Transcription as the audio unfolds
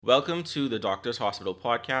Welcome to the Doctors Hospital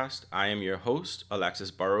podcast. I am your host, Alexis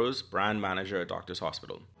Burrows, brand manager at Doctors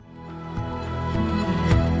Hospital.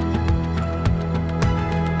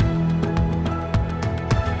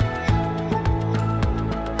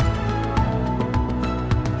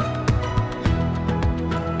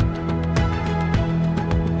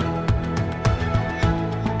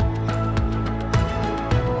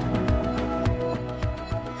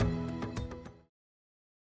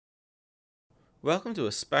 Welcome to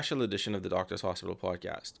a special edition of the Doctors Hospital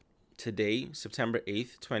podcast. Today, September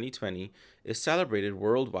 8th, 2020, is celebrated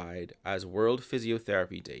worldwide as World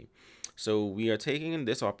Physiotherapy Day. So we are taking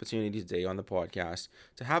this opportunity today on the podcast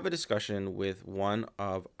to have a discussion with one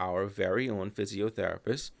of our very own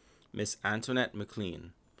physiotherapists, Miss Antoinette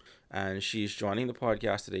McLean. And she's joining the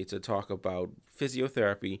podcast today to talk about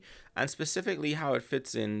physiotherapy and specifically how it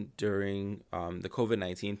fits in during the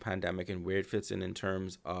COVID-19 pandemic and where it fits in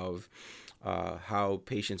terms of how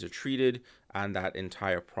patients are treated and that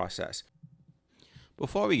entire process.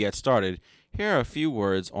 Before we get started, here are a few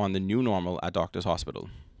words on the new normal at Doctors Hospital.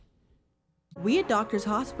 We at Doctors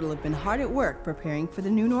Hospital have been hard at work preparing for the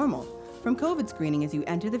new normal. From COVID screening as you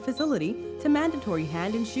enter the facility, to mandatory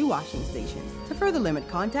hand and shoe washing stations. To further limit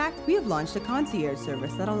contact, we have launched a concierge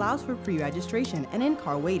service that allows for pre-registration and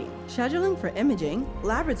in-car waiting. Scheduling for imaging,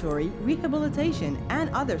 laboratory, rehabilitation,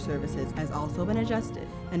 and other services has also been adjusted.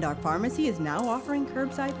 And our pharmacy is now offering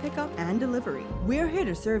curbside pickup and delivery. We're here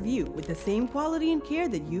to serve you with the same quality and care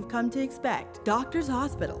that you've come to expect. Doctors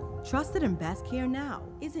Hospital, trusted and best care now.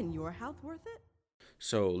 Isn't your health worth it?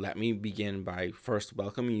 So let me begin by first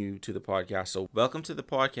welcoming you to the podcast. So welcome to the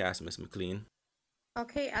podcast, Miss McLean.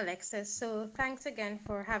 Okay, Alexis. So thanks again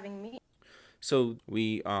for having me. So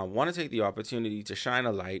we want to take the opportunity to shine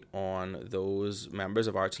a light on those members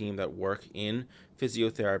of our team that work in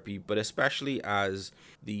physiotherapy, but especially as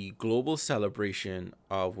the global celebration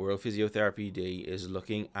of World Physiotherapy Day is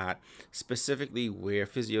looking at specifically where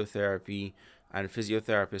physiotherapy and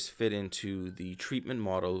physiotherapists fit into the treatment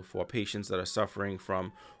model for patients that are suffering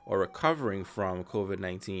from or recovering from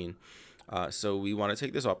COVID-19. So we want to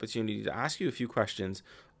take this opportunity to ask you a few questions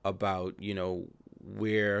about,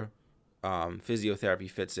 where physiotherapy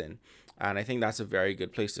fits in. And I think that's a very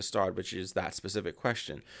good place to start, which is that specific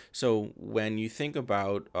question. So when you think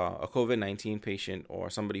about a COVID-19 patient or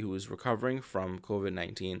somebody who is recovering from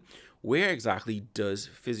COVID-19, where exactly does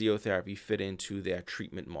physiotherapy fit into their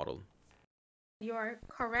treatment model? You're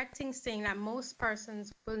correct in saying that most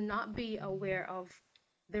persons will not be aware of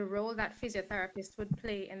the role that physiotherapists would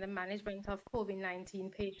play in the management of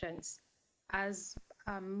COVID-19 patients, as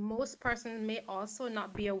most persons may also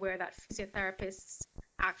not be aware that physiotherapists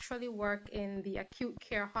actually work in the acute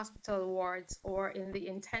care hospital wards or in the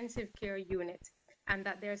intensive care unit, and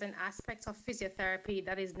that there's an aspect of physiotherapy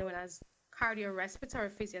that is known as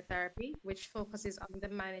cardiorespiratory physiotherapy, which focuses on the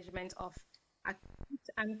management of acute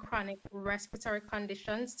and chronic respiratory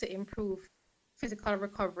conditions to improve physical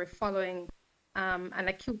recovery following an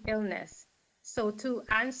acute illness. So to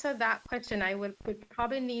answer that question, I would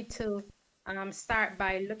probably need to start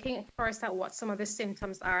by looking first at what some of the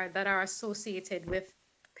symptoms are that are associated with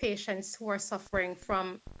patients who are suffering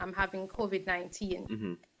from having COVID-19.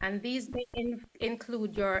 Mm-hmm. And these may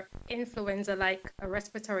include your influenza-like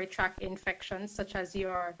respiratory tract infections, such as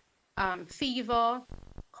your fever,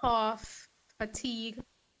 cough, fatigue,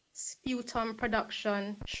 sputum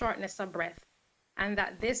production, shortness of breath, and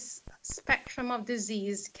that this spectrum of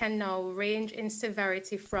disease can now range in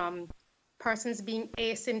severity from persons being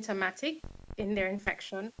asymptomatic in their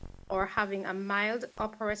infection or having a mild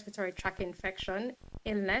upper respiratory tract infection,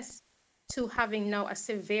 illness, to having now a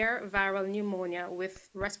severe viral pneumonia with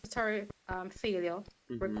respiratory failure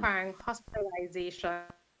requiring hospitalization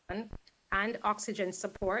and oxygen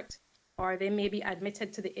support, or they may be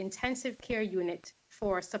admitted to the intensive care unit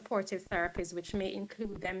for supportive therapies, which may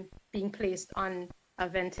include them being placed on a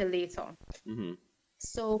ventilator. Mm-hmm.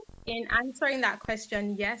 So in answering that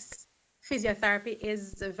question, yes, physiotherapy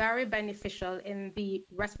is very beneficial in the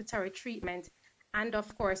respiratory treatment and,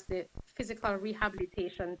 of course, the physical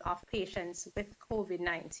rehabilitation of patients with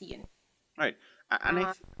COVID-19. Right. And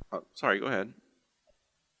sorry, go ahead.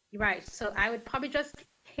 Right. So I would probably just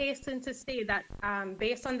hasten to say that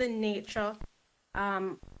based on the nature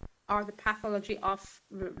or the pathology of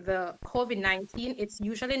the COVID-19, it's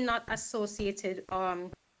usually not associated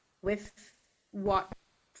with what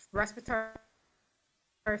physiotherapists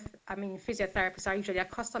are usually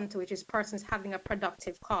accustomed to, which is persons having a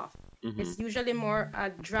productive cough. Mm-hmm. It's usually more a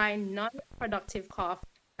dry, non-productive cough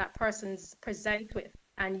that persons present with.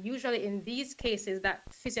 And usually in these cases that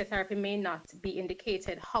physiotherapy may not be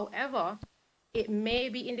indicated. However, it may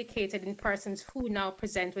be indicated in persons who now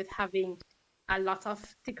present with having a lot of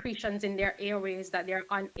secretions in their airways that they're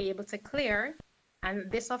unable to clear. And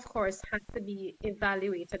this, of course, has to be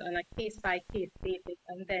evaluated on a case-by-case basis,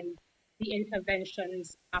 and then the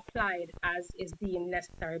interventions applied as is deemed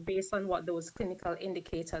necessary based on what those clinical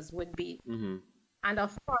indicators would be. Mm-hmm. And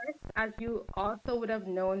of course, as you also would have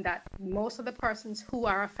known, that most of the persons who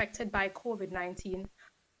are affected by COVID-19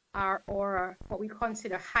 are, or what we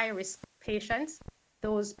consider high-risk patients,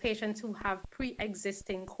 those patients who have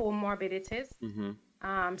pre-existing comorbidities.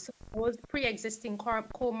 So those pre-existing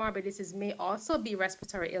comorbidities may also be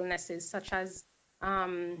respiratory illnesses such as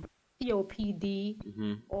COPD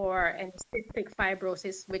or cystic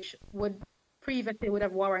fibrosis, which would previously would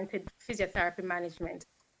have warranted physiotherapy management,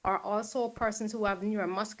 or also persons who have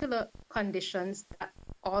neuromuscular conditions that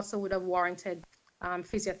also would have warranted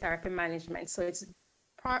physiotherapy management. So it's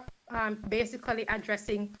basically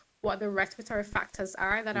addressing what the respiratory factors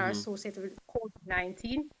are that are associated with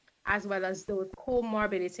COVID-19, as well as those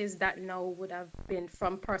comorbidities that now would have been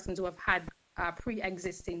from persons who have had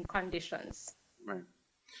pre-existing conditions. Right.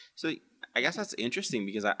 So I guess that's interesting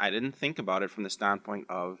because I didn't think about it from the standpoint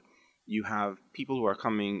of you have people who are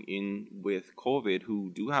coming in with COVID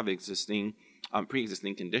who do have existing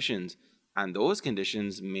pre-existing conditions, and those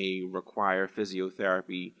conditions may require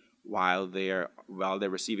physiotherapy while they're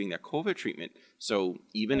receiving their COVID treatment. So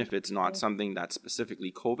even if it's not something that's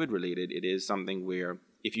specifically COVID related, it is something where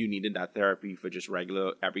if you needed that therapy for just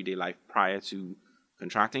regular everyday life prior to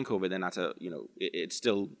contracting COVID, then that's it's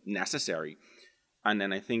still necessary. And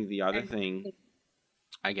then I think the other thing,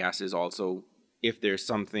 I guess, is also if there's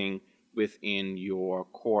something within your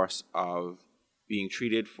course of being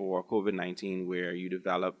treated for COVID-19 where you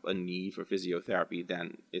develop a need for physiotherapy,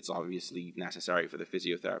 then it's obviously necessary for the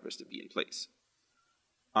physiotherapist to be in place.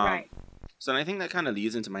 Right. So I think that kind of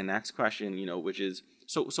leads into my next question, which is,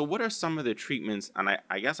 so what are some of the treatments, and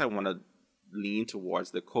I guess I want to lean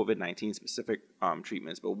towards the COVID-19 specific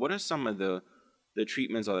treatments, but what are some of the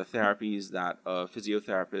treatments or the therapies that a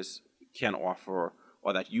physiotherapist can offer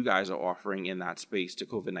or that you guys are offering in that space to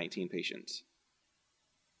COVID-19 patients?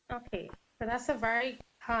 Okay, so that's a very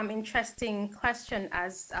interesting question,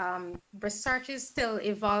 as research is still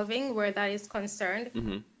evolving where that is concerned.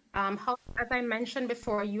 As I mentioned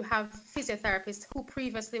before, you have physiotherapists who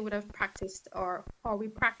previously would have practiced or we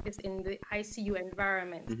practice in the ICU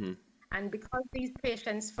environment. And because these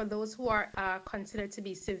patients, for those who are considered to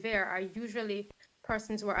be severe, are usually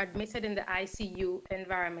persons who are admitted in the ICU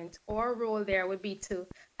environment, our role there would be to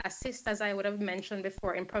assist, as I would have mentioned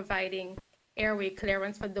before, in providing airway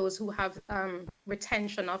clearance for those who have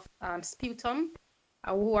retention of sputum,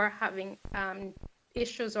 who are having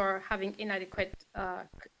issues or having inadequate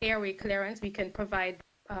airway clearance. We can provide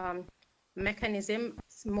mechanisms,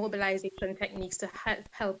 mobilization techniques to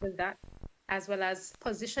help with that, as well as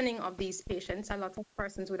positioning of these patients. A lot of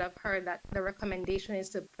persons would have heard that the recommendation is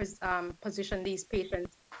to position these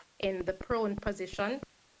patients in the prone position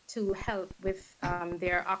to help with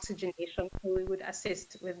their oxygenation. So we would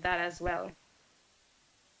assist with that as well.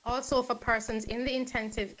 Also, for persons in the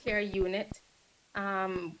intensive care unit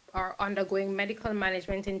are undergoing medical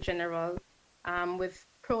management in general, with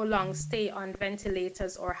prolonged stay on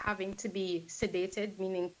ventilators or having to be sedated,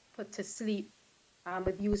 meaning put to sleep,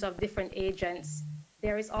 with use of different agents,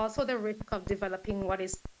 there is also the risk of developing what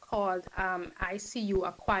is called ICU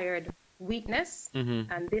acquired weakness,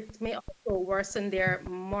 and this may also worsen their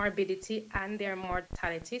morbidity and their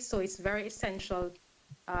mortality. So it's very essential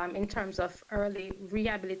in terms of early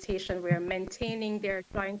rehabilitation, where maintaining their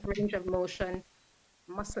joint range of motion,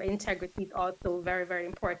 muscle integrity is also very, very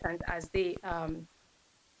important as they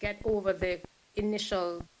get over the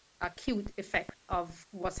initial acute effect of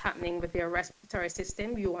what's happening with their respiratory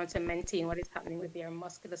system. You want to maintain what is happening with their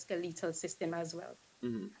musculoskeletal system as well,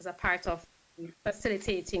 as a part of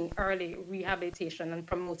facilitating early rehabilitation and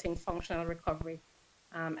promoting functional recovery,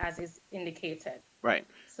 as is indicated. Right.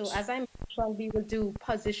 So as I mentioned, we will do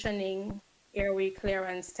positioning, airway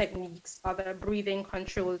clearance techniques, other breathing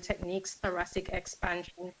control techniques, thoracic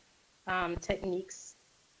expansion techniques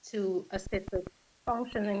to assist with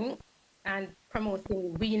functioning and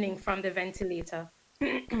promoting weaning from the ventilator,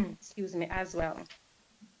 excuse me, as well.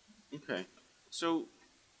 Okay. So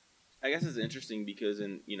I guess it's interesting because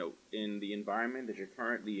in the environment that you're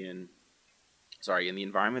currently in,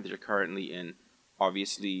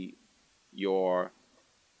 obviously your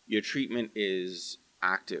treatment is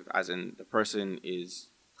active, as in the person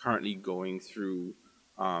is currently going through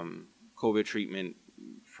COVID treatment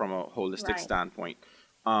from a holistic standpoint.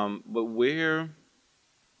 But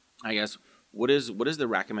what is the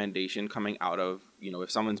recommendation coming out of,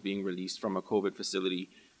 if someone's being released from a COVID facility?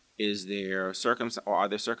 Is there or are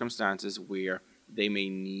there circumstances where they may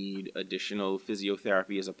need additional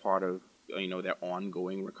physiotherapy as a part of their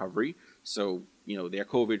ongoing recovery? So they're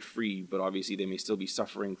COVID free, but obviously they may still be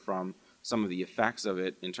suffering from some of the effects of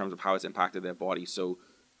it in terms of how it's impacted their body. So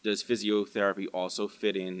does physiotherapy also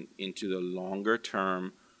fit into the longer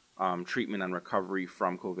term treatment and recovery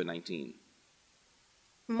from COVID-19?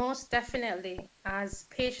 Most definitely, as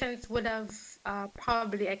patients would have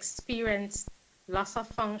probably experienced loss of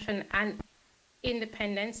function and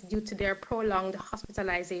independence due to their prolonged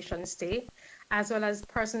hospitalization stay, as well as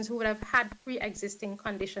persons who would have had pre-existing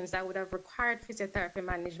conditions that would have required physiotherapy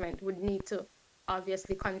management would need to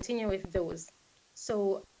obviously continue with those.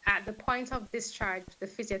 So at the point of discharge, the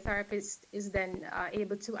physiotherapist is then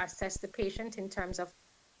able to assess the patient in terms of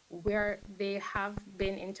where they have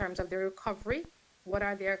been in terms of their recovery, what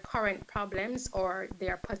are their current problems or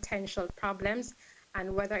their potential problems,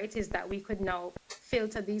 and whether it is that we could now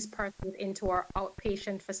filter these persons into our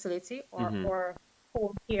outpatient facility or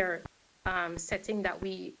home care setting that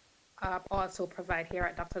we also provide here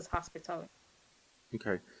at Doctors Hospital.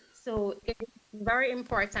 Okay. So it is very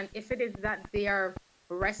important, if it is that their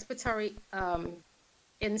respiratory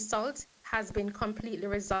insult has been completely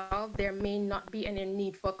resolved, there may not be any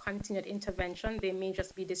need for continued intervention. They may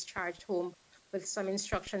just be discharged home with some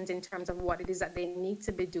instructions in terms of what it is that they need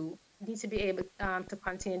to be able to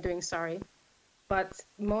continue doing, But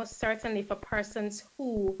most certainly for persons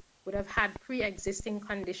who would have had pre-existing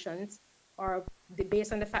conditions or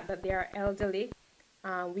based on the fact that they are elderly,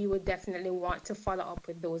 we would definitely want to follow up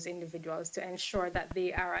with those individuals to ensure that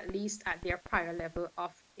they are at least at their prior level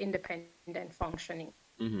of independent functioning.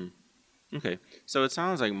 Mm-hmm. Okay, so it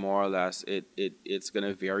sounds like more or less it's going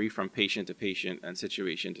to vary from patient to patient and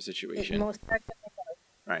situation to situation. It most certainly does.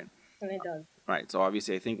 Right. And it does. Right. So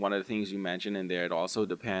obviously, I think one of the things you mentioned in there, it also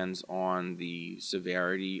depends on the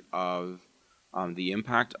severity of the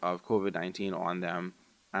impact of COVID-19 on them,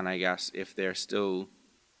 and I guess if they're still,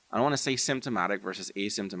 I don't want to say symptomatic versus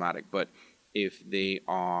asymptomatic, but if they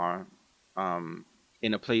are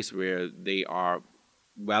in a place where they are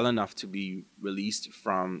well enough to be released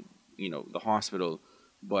from the hospital,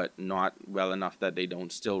 but not well enough that they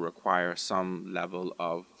don't still require some level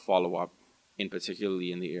of follow-up, in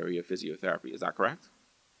particularly in the area of physiotherapy. Is that correct?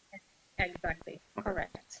 Exactly. Okay.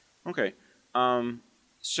 Correct. Okay.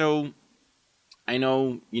 So I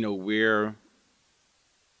know,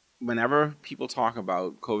 whenever people talk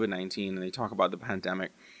about COVID-19 and they talk about the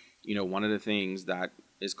pandemic, one of the things that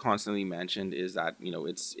is constantly mentioned is that,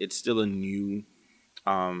 it's still a new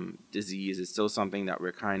disease. Is still something that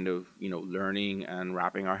we're kind of learning and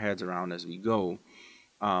wrapping our heads around as we go,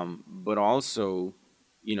 but also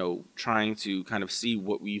trying to kind of see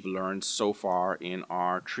what we've learned so far in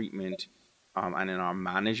our treatment and in our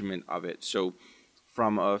management of it. So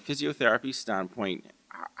from a physiotherapy standpoint,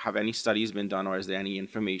 have any studies been done, or is there any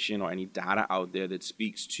information or any data out there that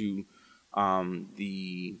speaks to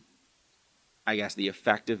the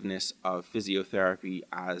effectiveness of physiotherapy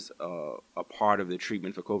as a part of the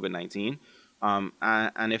treatment for COVID-19?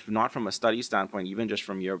 And if not from a study standpoint, even just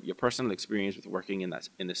from your personal experience with working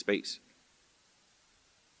in this space.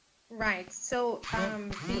 Right. So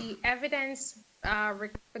the evidence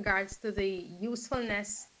regards to the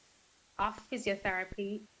usefulness of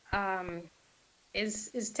physiotherapy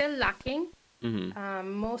is still lacking.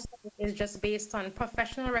 Mm-hmm. Most of it is just based on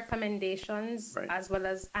professional recommendations, right, as well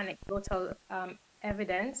as anecdotal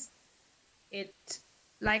evidence. It,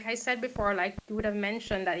 like I said before, like you would have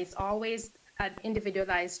mentioned, that it's always an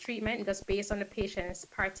individualized treatment just based on the patient's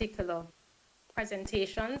particular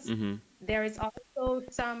presentations. Mm-hmm. There is also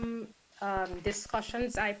some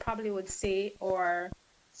discussions, I probably would say, or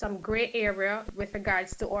some gray area with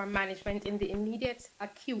regards to our management in the immediate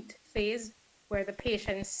acute phase, where the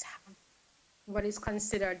patients have what is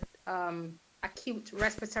considered acute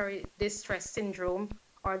respiratory distress syndrome,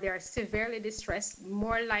 or they are severely distressed.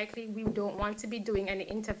 More likely, we don't want to be doing any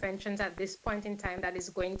interventions at this point in time that is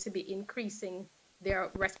going to be increasing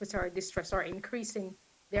their respiratory distress or increasing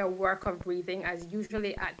their work of breathing, as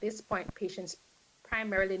usually at this point, patients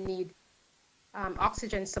primarily need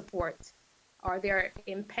oxygen support, or they're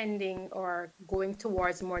impending or going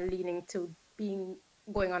towards more leaning to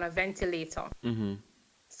going on a ventilator. Mm-hmm.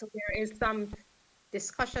 So there is some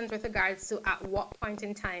discussions with regards to at what point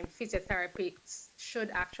in time physiotherapy should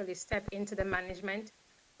actually step into the management,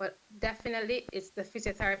 but definitely it's the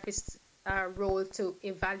physiotherapist's role to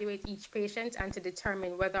evaluate each patient and to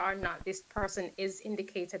determine whether or not this person is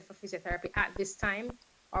indicated for physiotherapy at this time,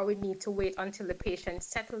 or we need to wait until the patient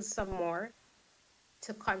settles some more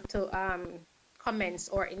to commence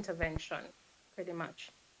or intervention, pretty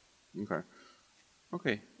much. Okay.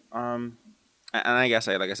 Okay. And I guess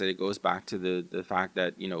like I said, it goes back to the fact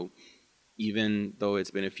that, even though it's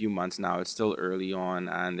been a few months now, it's still early on,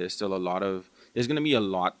 and there's going to be a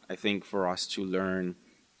lot, I think, for us to learn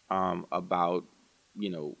about,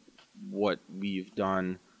 what we've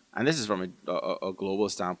done. And this is from a global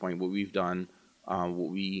standpoint, what we've done,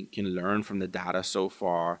 what we can learn from the data so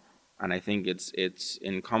far. And I think it's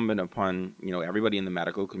incumbent upon, everybody in the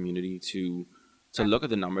medical community to look at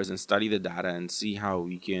the numbers and study the data and see how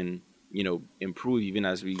we can, improve even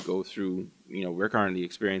as we go through, we're currently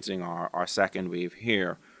experiencing our second wave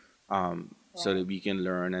here, so that we can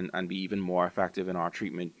learn and be even more effective in our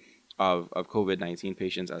treatment of COVID-19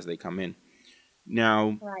 patients as they come in.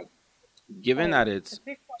 Now, Right. given that Sorry. it's,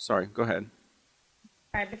 sorry, go ahead.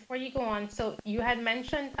 Right, before you go on, so you had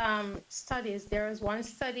mentioned studies. There was one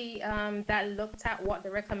study that looked at what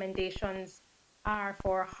the recommendations are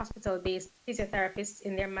for hospital-based physiotherapists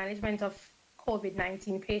in their management of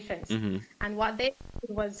COVID-19 patients. Mm-hmm. And what they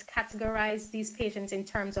did was categorize these patients in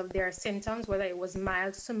terms of their symptoms, whether it was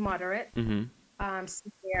mild to moderate, Mm-hmm.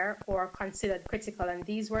 severe, or considered critical. And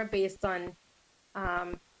these were based on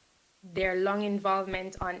their lung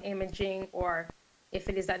involvement on imaging, or if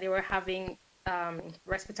it is that they were having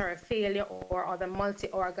respiratory failure or other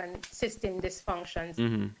multi-organ system dysfunctions.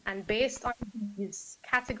 Mm-hmm. And based on these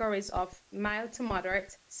categories of mild to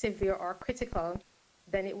moderate, severe, or critical,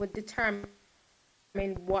 then it would determine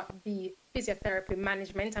what the physiotherapy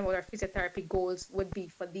management and what our physiotherapy goals would be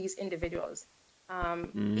for these individuals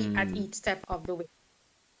at each step of the way.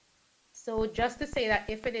 So just to say that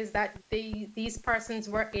if it is that these persons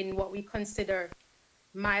were in what we consider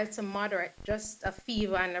mild to moderate, just a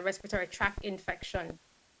fever and a respiratory tract infection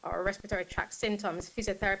or respiratory tract symptoms,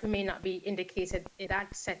 physiotherapy may not be indicated in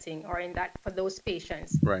that setting or in that for those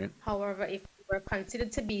patients. Right. However, if they were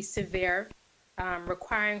considered to be severe,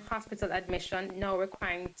 requiring hospital admission, now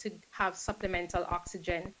requiring to have supplemental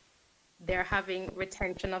oxygen, they're having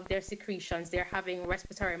retention of their secretions, they're having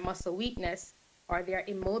respiratory muscle weakness, or they're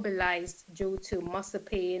immobilized due to muscle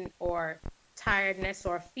pain or tiredness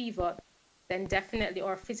or fever, then definitely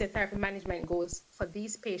our physiotherapy management goals for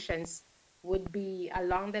these patients would be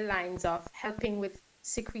along the lines of helping with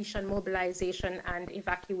secretion mobilization and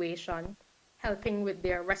evacuation, helping with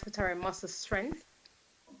their respiratory muscle strength,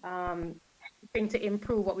 helping to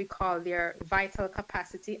improve what we call their vital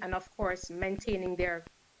capacity, and of course, maintaining their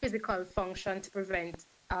physical function to prevent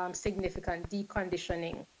significant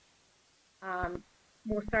deconditioning.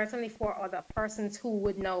 More certainly for other persons who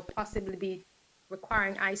would now possibly be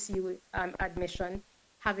requiring ICU admission,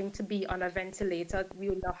 having to be on a ventilator, we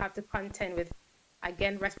will now have to contend with,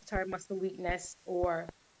 again, respiratory muscle weakness or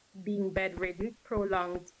being bedridden,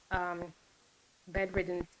 prolonged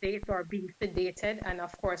bedridden state, or being sedated. And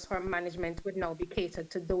of course, her management would now be catered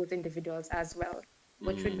to those individuals as well,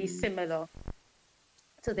 which would be similar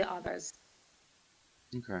to the others.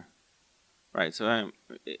 Okay. Right. So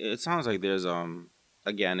it sounds like there's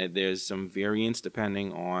again there's some variance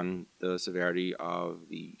depending on the severity of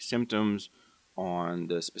the symptoms, on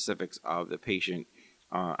the specifics of the patient,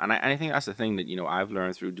 and I think that's the thing that I've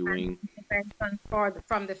learned through doing. Intervention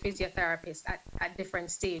from the physiotherapist at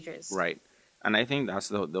different stages. Right. And I think that's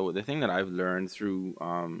the thing that I've learned through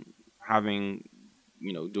having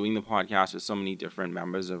doing the podcast with so many different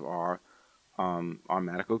members of our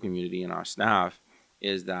medical community and our staff,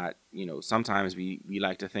 is that sometimes we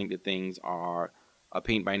like to think that things are a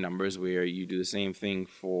paint by numbers where you do the same thing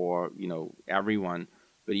for everyone,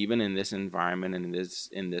 but even in this environment and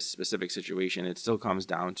in this specific situation, it still comes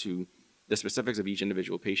down to the specifics of each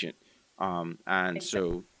individual patient. And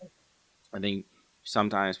so I think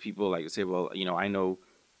sometimes people like to say, well, I know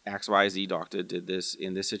XYZ doctor did this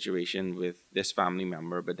in this situation with this family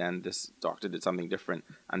member, but then this doctor did something different,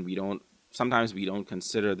 and sometimes we don't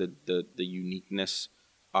consider the uniqueness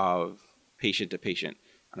of patient to patient.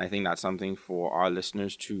 And I think that's something for our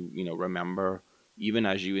listeners to, remember, even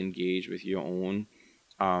as you engage with your own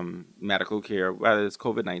medical care, whether it's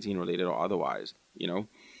COVID-19 related or otherwise,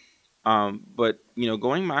 But,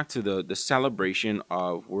 going back to the celebration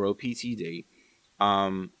of World PT Day,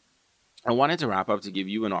 I wanted to wrap up to give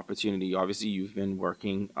you an opportunity. Obviously, you've been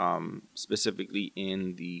working specifically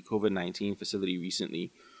in the COVID-19 facility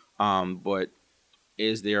recently, but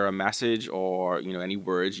is there a message or any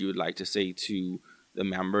words you would like to say to the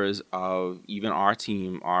members of even our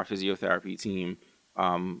team, our physiotherapy team,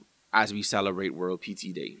 as we celebrate World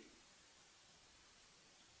PT Day?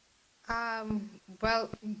 Well,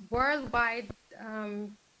 worldwide,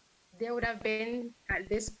 there would have been at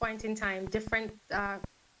this point in time different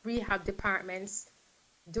rehab departments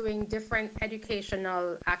doing different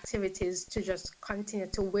educational activities to just continue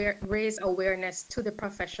to raise awareness to the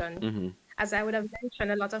profession. Mm-hmm. As I would have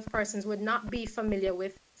mentioned, a lot of persons would not be familiar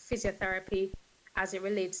with physiotherapy as it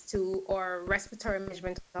relates to or respiratory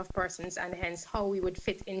management of persons, and hence how we would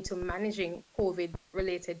fit into managing COVID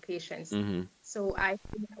related patients. Mm-hmm. So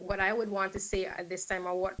what I would want to say at this time,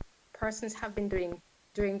 or what persons have been doing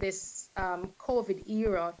during this COVID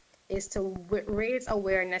era, is to raise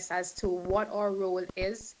awareness as to what our role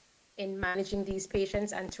is in managing these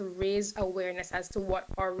patients, and to raise awareness as to what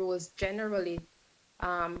our roles generally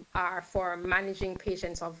are for managing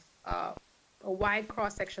patients of a wide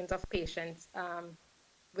cross sections of patients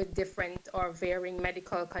with different or varying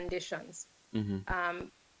medical conditions. Mm-hmm.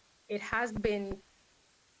 It has been,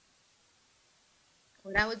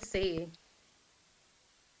 what I would say,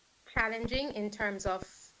 challenging in terms of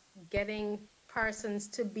getting persons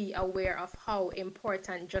to be aware of how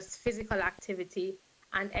important just physical activity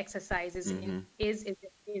and exercise is, Mm-hmm. is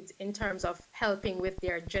in terms of helping with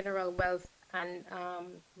their general and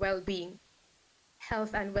well-being,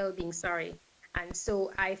 health and well-being, sorry. And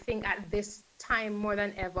so I think at this time more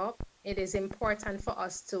than ever, it is important for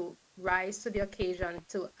us to rise to the occasion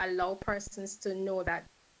to allow persons to know that,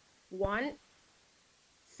 one,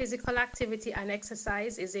 physical activity and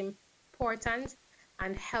exercise is important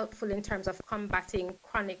and helpful in terms of combating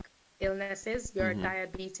chronic illnesses, your Mm-hmm.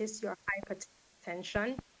 diabetes, your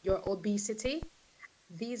hypertension, your obesity.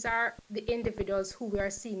 These are the individuals who we are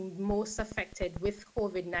seeing most affected with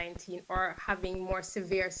COVID-19 or having more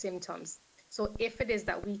severe symptoms. So if it is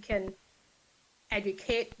that we can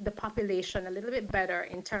educate the population a little bit better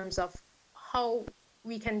in terms of how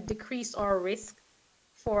we can decrease our risk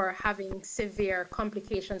for having severe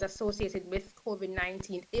complications associated with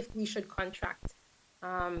COVID-19 if we should contract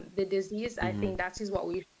the disease, I Mm-hmm. think that is what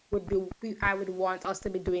I would want us to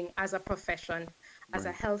be doing as a profession, as a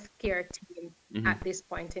Right. healthcare team Mm-hmm. at this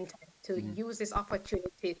point in time, to Mm-hmm. use this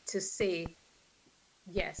opportunity to say,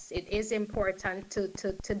 yes, it is important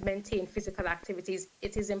to maintain physical activities.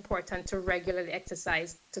 It is important to regularly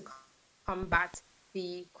exercise to combat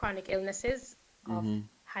the chronic illnesses of Mm-hmm.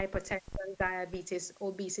 hypertension, diabetes,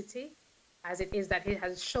 obesity, as it is that it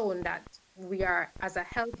has shown that we are, as a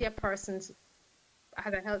healthier persons,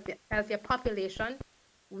 as a healthier population,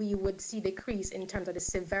 we would see decrease in terms of the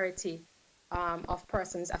severity of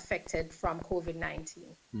persons affected from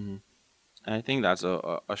COVID-19. Mm-hmm. I think that's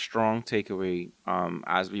a strong takeaway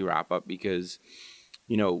as we wrap up, because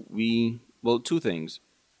two things.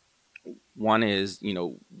 One is,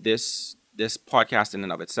 this podcast in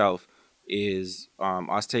and of itself is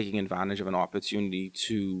us taking advantage of an opportunity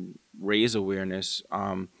to raise awareness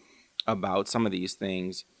about some of these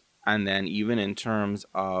things. And then even in terms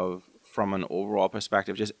of, from an overall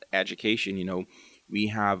perspective, just education, we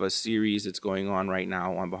have a series that's going on right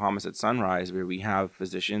now on Bahamas at Sunrise, where we have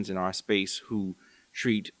physicians in our space who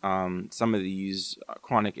treat some of these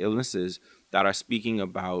chronic illnesses, that are speaking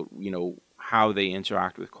about, how they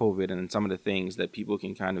interact with COVID, and some of the things that people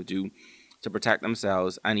can kind of do to protect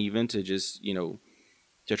themselves, and even to just,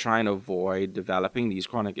 to try and avoid developing these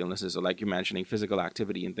chronic illnesses, or, like you're mentioning, physical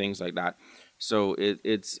activity and things like that. So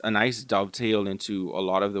it's a nice dovetail into a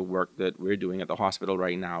lot of the work that we're doing at the hospital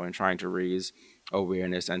right now, and trying to raise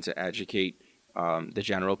awareness and to educate the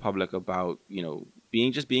general public about,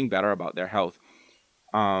 being better about their health.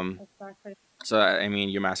 Exactly. So, I mean,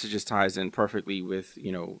 your message just ties in perfectly with,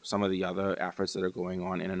 some of the other efforts that are going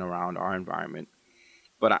on in and around our environment.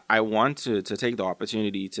 But I want to take the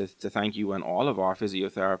opportunity to thank you and all of our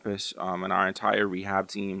physiotherapists and our entire rehab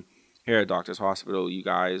team here at Doctors Hospital. You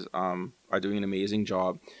guys are doing an amazing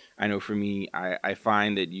job. I know for me, I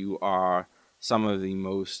find that you are some of the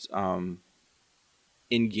most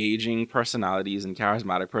engaging personalities and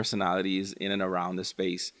charismatic personalities in and around the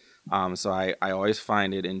space. So I always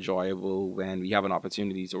find it enjoyable when we have an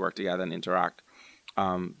opportunity to work together and interact.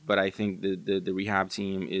 But I think the rehab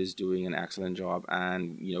team is doing an excellent job,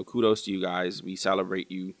 and kudos to you guys. We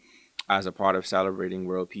celebrate you as a part of celebrating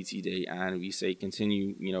World PT Day, and we say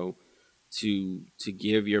continue to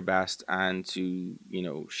give your best, and to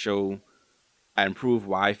show and prove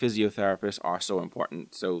why physiotherapists are so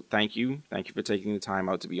important. So thank you for taking the time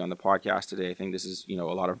out to be on the podcast today. I think this is a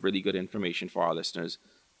lot of really good information for our listeners,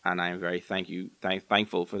 and I am very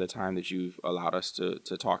thankful for the time that you've allowed us to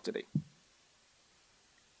talk today.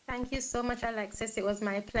 Thank you so much, Alexis. It was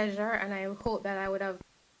my pleasure, and I hope that I would have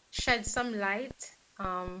shed some light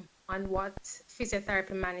on what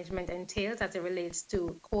physiotherapy management entails as it relates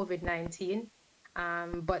to COVID-19.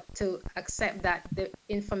 But to accept that the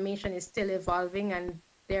information is still evolving, and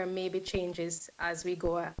there may be changes as we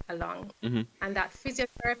go along. Mm-hmm. And that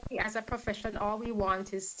physiotherapy as a profession, all we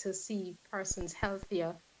want is to see persons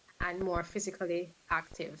healthier and more physically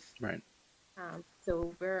active. Right.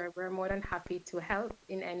 So we're more than happy to help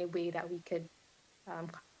in any way that we could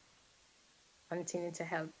continue to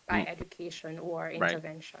help by education or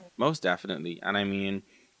intervention. Right. Most definitely. And I mean,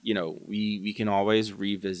 you know, we can always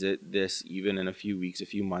revisit this even in a few weeks, a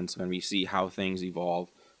few months, when we see how things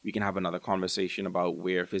evolve. We can have another conversation about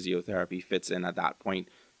where physiotherapy fits in at that point,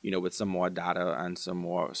 you know, with some more data and some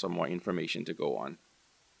more information to go on.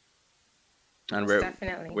 And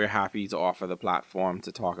we're happy to offer the platform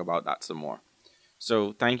to talk about that some more.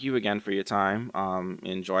 So thank you again for your time.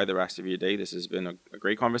 Enjoy the rest of your day. This has been a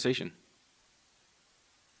great conversation.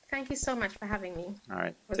 Thank you so much for having me. All right.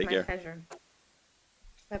 It was Take care. my pleasure.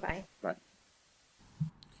 Bye-bye. Bye.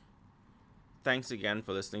 Thanks again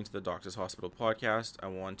for listening to the Doctors Hospital podcast. I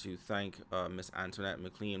want to thank Miss Antoinette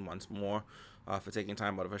McLean once more for taking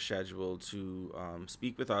time out of her schedule to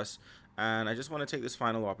speak with us. And I just want to take this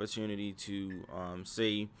final opportunity to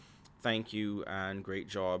say thank you and great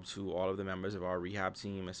job to all of the members of our rehab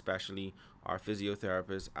team, especially our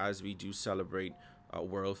physiotherapists, as we do celebrate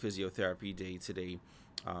World Physiotherapy Day today.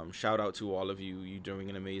 Shout out to all of you. You're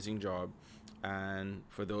doing an amazing job. And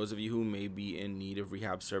for those of you who may be in need of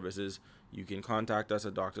rehab services, you can contact us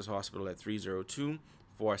at Doctors Hospital at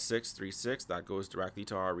 302-4636. That goes directly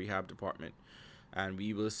to our rehab department. And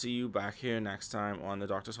we will see you back here next time on the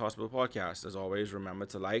Doctors Hospital podcast. As always, remember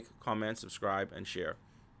to like, comment, subscribe, and share.